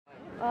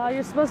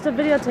You're supposed to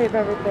videotape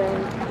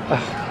everything.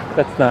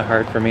 That's not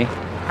hard for me.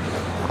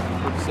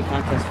 It's a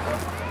contest.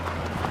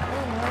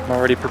 I'm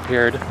already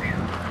prepared.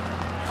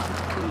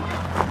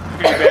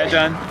 Get your badge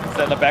on. Is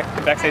that the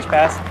backstage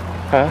pass?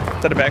 Huh?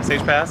 Is that a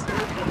backstage pass?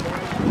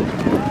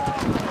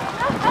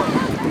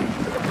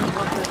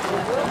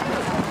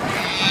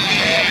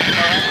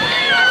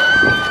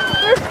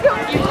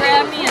 You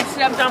grabbed me and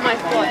stepped on my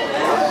foot.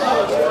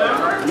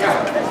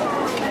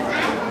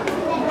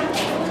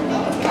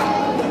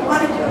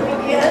 Want to do it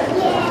again?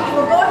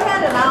 Well, go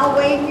ahead and I'll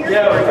wait here.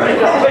 Yeah, we're going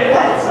to wait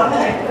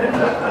outside.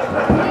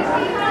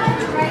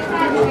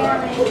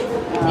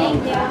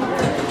 Thank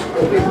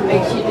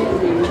you.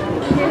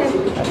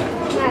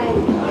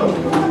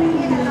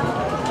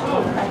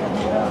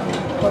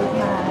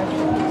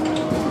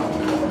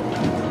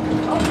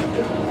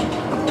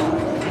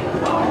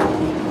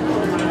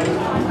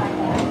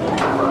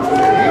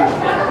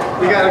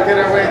 We gotta get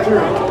our way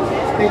through.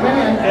 Hey,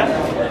 man.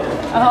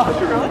 Yeah. Oh,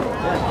 really?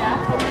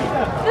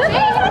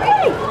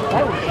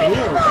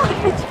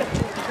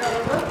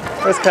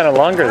 It was kind of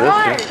longer this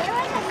year.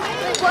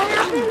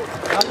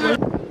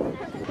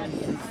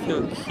 So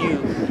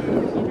cute.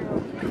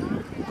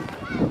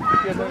 You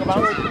guys want to go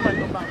bounce? Come on,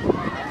 go bounce.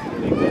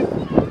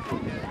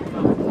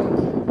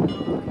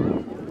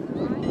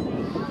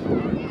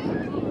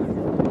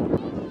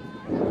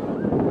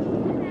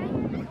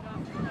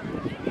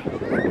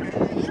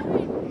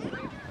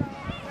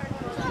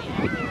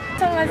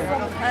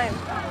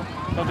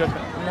 Don't judge me.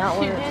 Not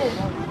one. You did.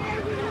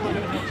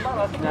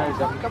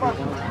 Come on.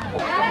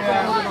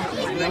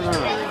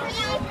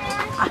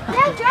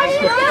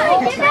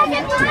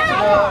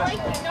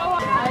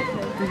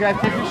 You gotta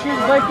take your shoes.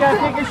 Blake, you gotta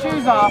take your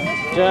shoes off.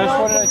 Josh,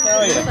 what did I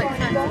tell you?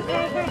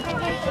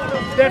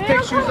 Dad,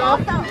 take shoes off.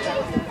 I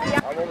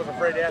was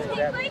afraid to ask you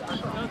that.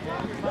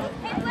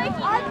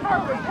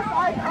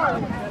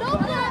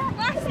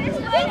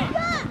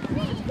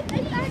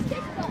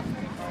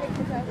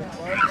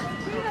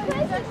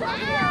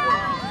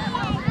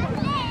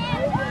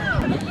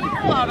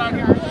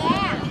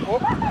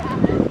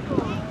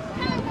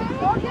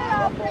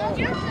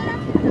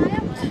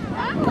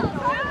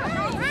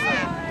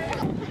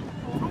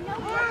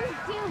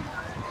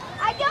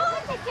 I don't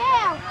want to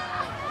jail.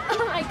 Oh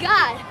my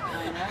god.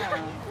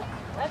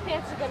 That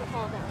pants is gonna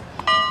fall down.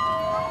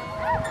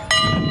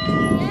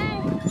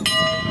 You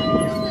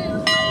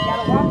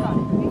gotta walk on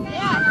it.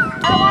 Yeah.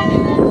 I don't want to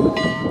do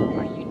this.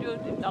 Are you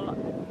doing it? No.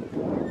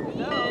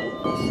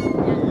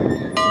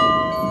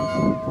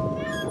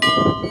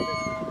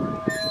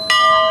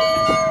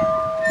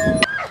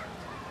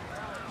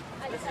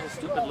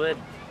 Stupid lid.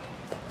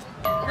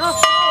 No,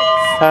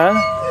 Huh?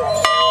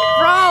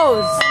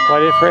 froze. Why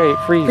did it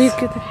freeze? Please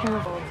get the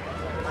camera.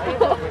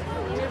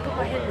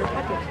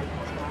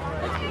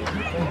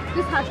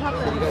 This hot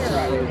chocolate.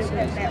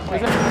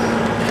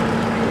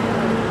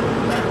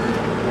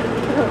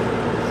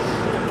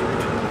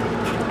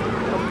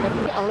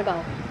 I want to go.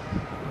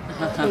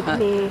 Take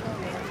me.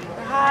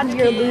 Hide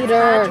your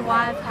leader. Hide your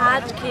wife,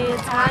 hide your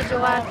kids, hide your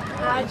wife,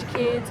 hide your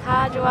kids,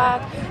 hide your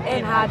wife,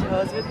 and hide your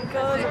husband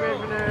because we're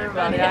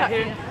everybody out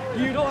here.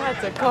 You don't have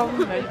to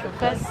come and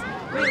confess.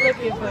 We're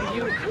looking for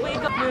you. We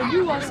got when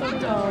you are so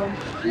dumb.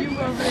 You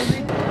are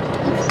really.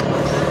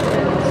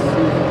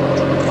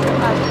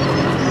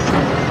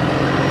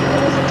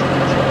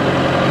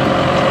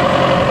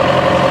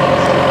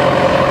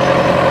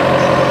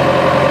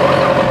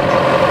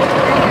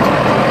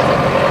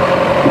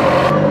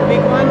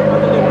 Big one or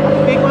the little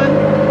one? Big one?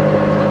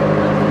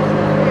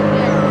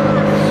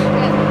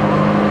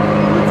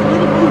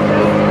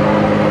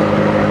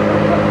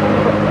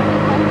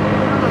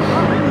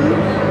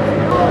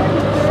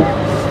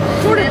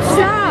 Jordan,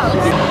 stop!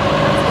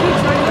 Keep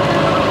trying to look at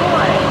a little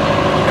boy.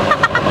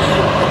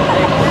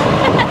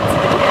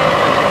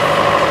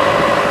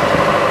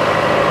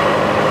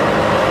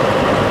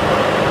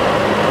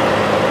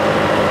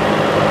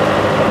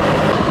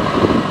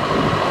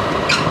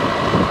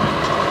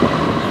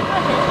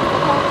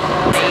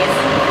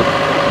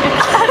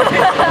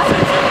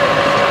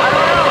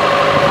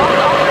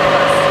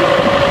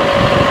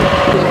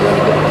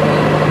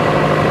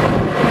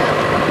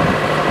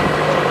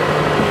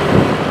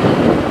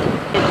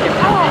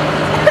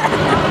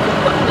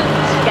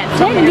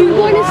 You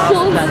want to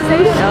solve our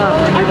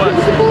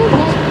principal?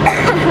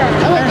 Like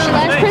the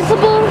last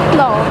principal?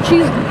 No,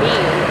 she's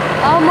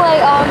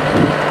like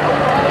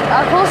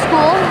our whole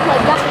school,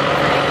 like that.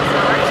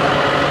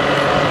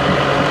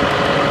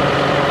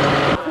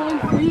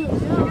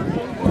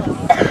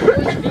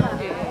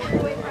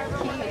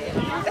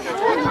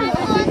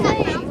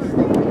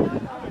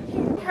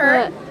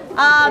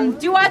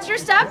 Do watch your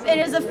step. It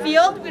is a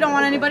field. We don't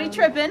want anybody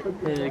tripping.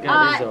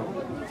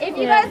 If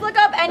you guys look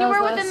up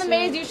anywhere within the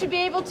maze, you should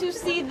be able to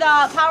see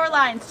the power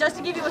lines, just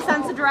to give you a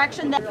sense of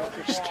direction.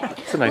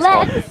 It's a nice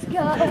ball. Let's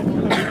go.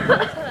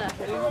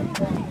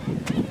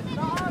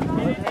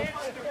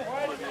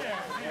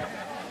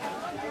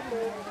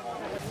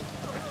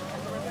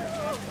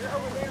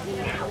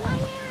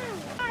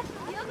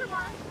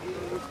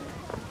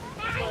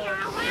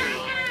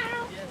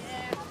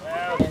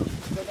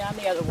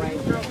 the other way.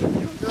 Girl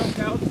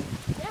Scouts.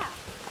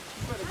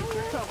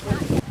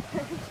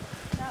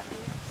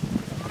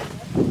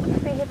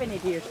 They have any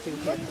deers too.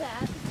 What's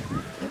that?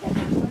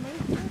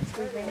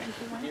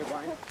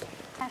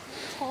 That's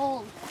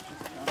cold.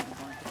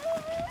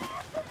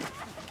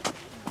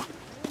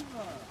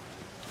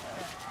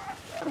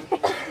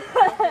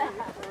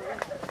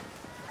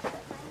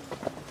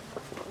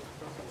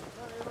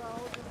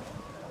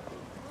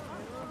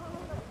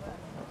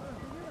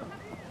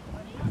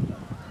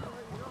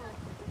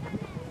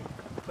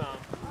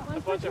 A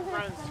bunch of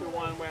friends who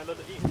won where I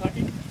lived in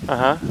Kentucky.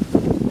 Uh-huh. I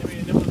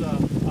mean, it was a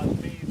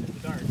maze in the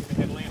dark, and they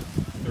had lamps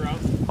throughout.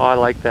 Oh, I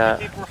like that.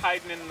 People were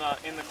hiding in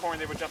the corn.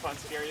 They would jump on and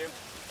scare you.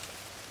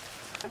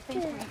 I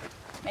think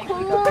maybe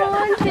we go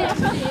back. Hey,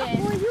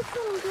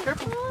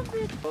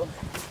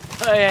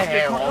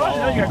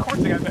 you got corn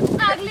stick on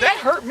that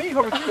hurt me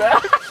over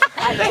that.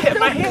 That hit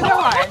my hand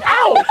hard.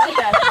 Ow!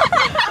 That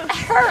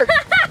hurt.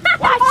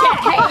 Watch it.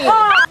 Hey.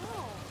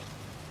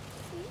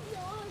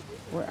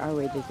 Where are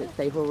we? Does it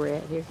say where we're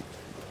at here?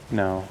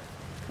 No.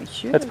 It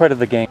should. That's part of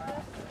the game.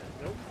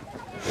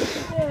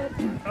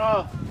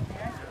 Oh,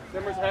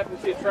 Simmer's happy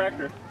to see a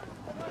tractor.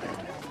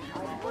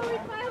 Oh, we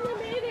finally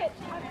made it.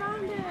 I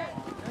found it.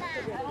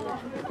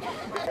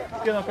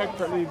 Let's get on paper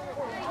for leave.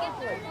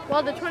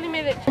 Well, the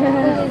 20-minute.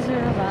 Dad.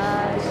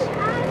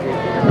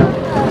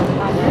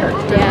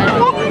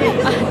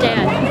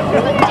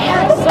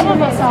 Some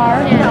of us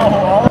are.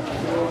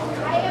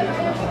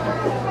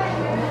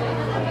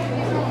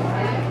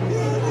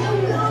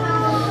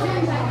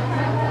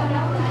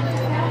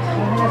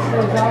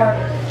 Dad.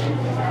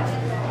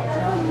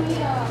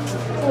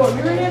 Oh,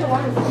 you're in the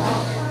water.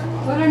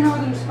 What are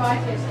northern spy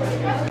tastes like?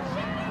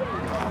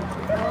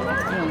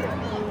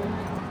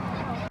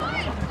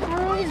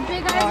 Oh, these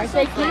big eyes. Aren't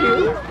they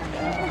cute?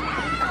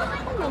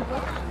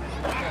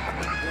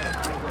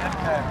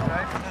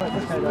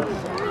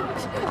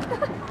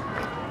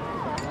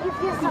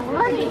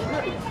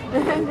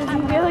 Does he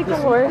feel like a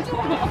horse?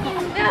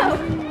 No.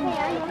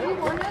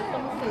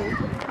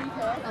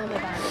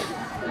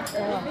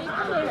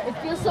 It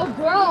feels so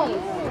gross.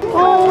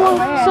 Oh,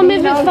 some of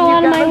it fell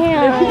out of my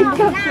hand.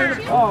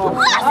 Oh,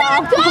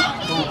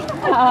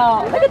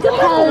 look at the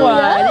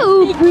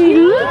Hello,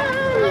 pretty.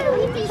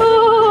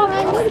 Oh,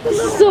 this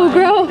is so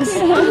gross.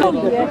 Hello.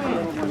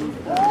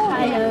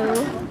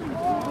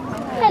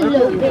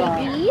 Hello,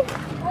 baby.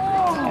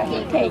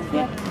 Take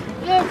it.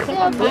 You're so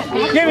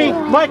pretty. Jimmy,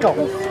 Michael.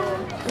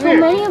 So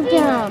many of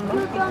them.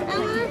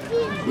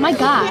 My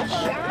gosh.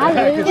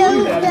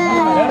 Hello.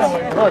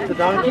 Oh, it's a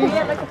donkey?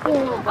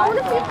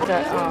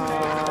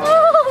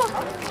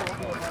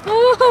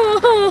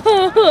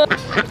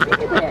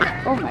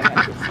 Oh my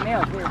gosh, it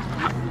smells good.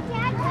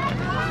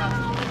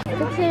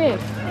 What's it?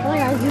 Oh my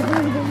gosh, you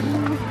really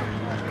baby.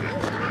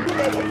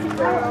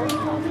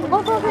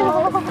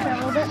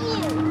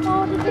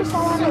 Oh, did they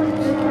fall out of it?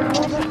 No.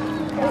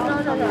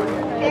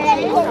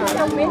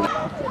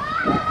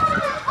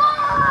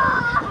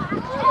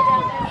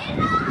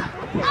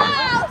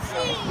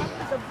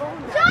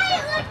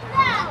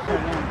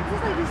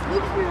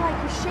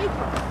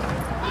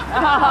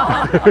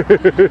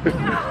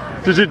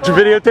 Did you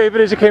videotape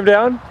it as you came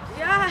down?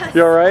 Yes.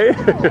 You alright?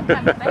 Bad. It's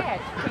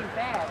pretty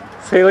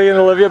bad. Is Haley and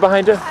Olivia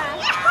behind you? Oh,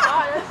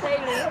 that's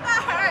Haley.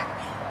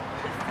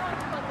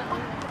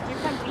 You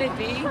can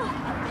Flippy.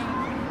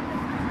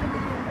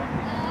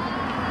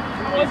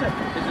 What was it?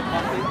 Is it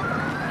puffy?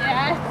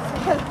 Yes.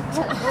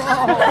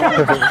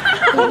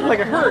 It looks like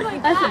it hurt.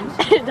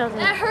 It doesn't.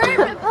 That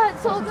hurt,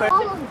 but so good.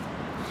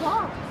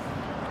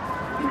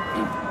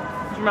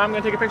 Is your mom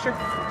going to take a picture?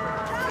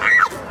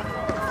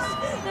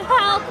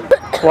 Help.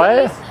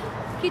 What?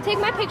 Can you take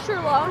my picture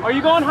along? Are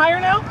you going higher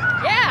now?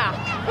 Yeah.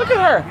 Look at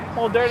her.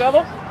 Old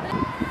daredevil.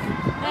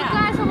 Hey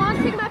guys, I want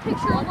to take my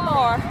picture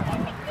along.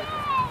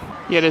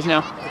 Yeah, it is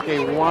now. Okay,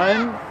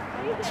 1,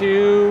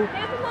 2,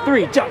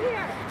 3, jump.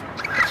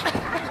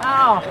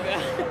 Oh.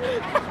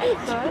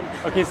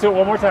 Okay, so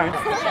one more time.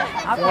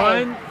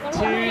 Okay. 1,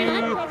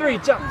 2, 3,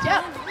 jump.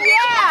 Yeah.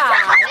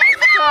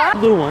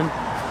 Blue one.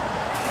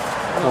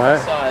 What? I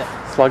saw it.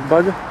 Slug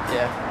bug?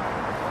 Yeah.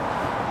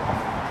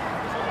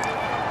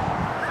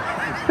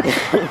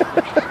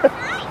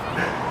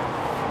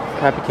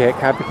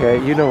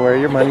 Copycat. You know where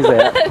your money's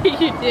at. You do.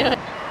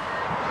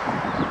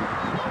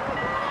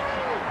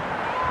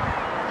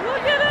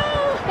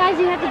 Guys,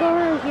 you have to go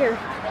around here.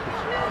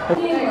 Oh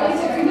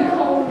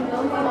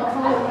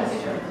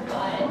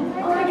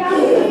my god,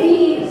 look at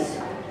these.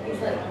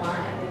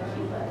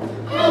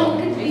 Oh,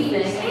 look at these.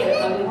 Did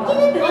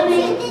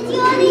you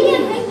want to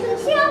get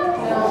pictures here? No.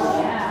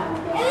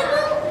 And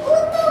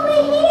look over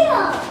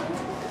here.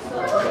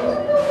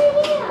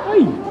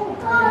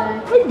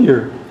 Hi,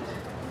 dear.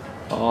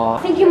 I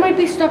think you might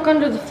be stuck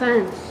under the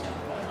fence.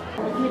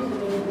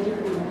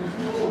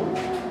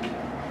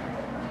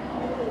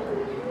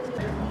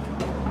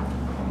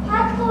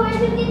 How where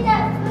did you get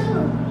that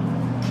food?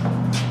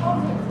 Oh,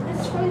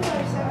 it's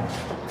 25 cents.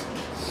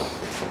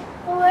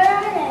 Well, where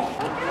are they?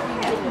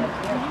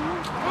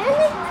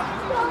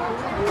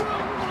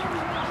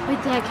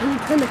 Wait, Dad, can you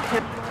turn the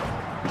camera?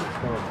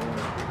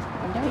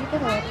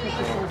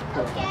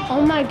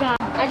 Oh my god.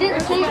 I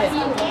didn't say it.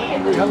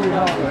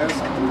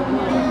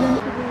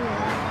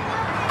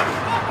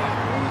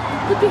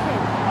 Look at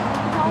him.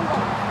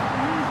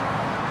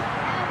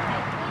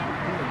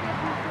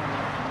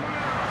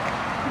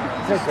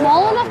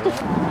 Small enough to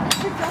jump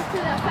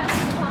through that fence.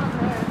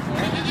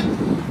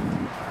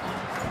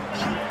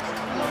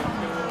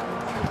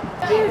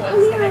 Here,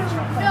 come here.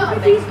 Look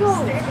at these go.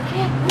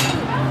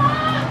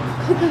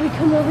 Look at me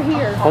come over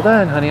here. Hold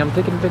on, honey. I'm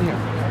taking a video.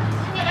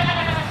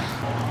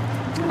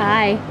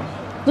 Hi.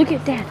 Look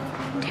at Dad.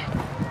 Dad.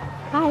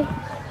 Hi.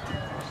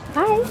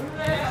 Hi.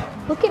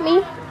 Look at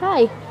me.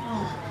 Hi.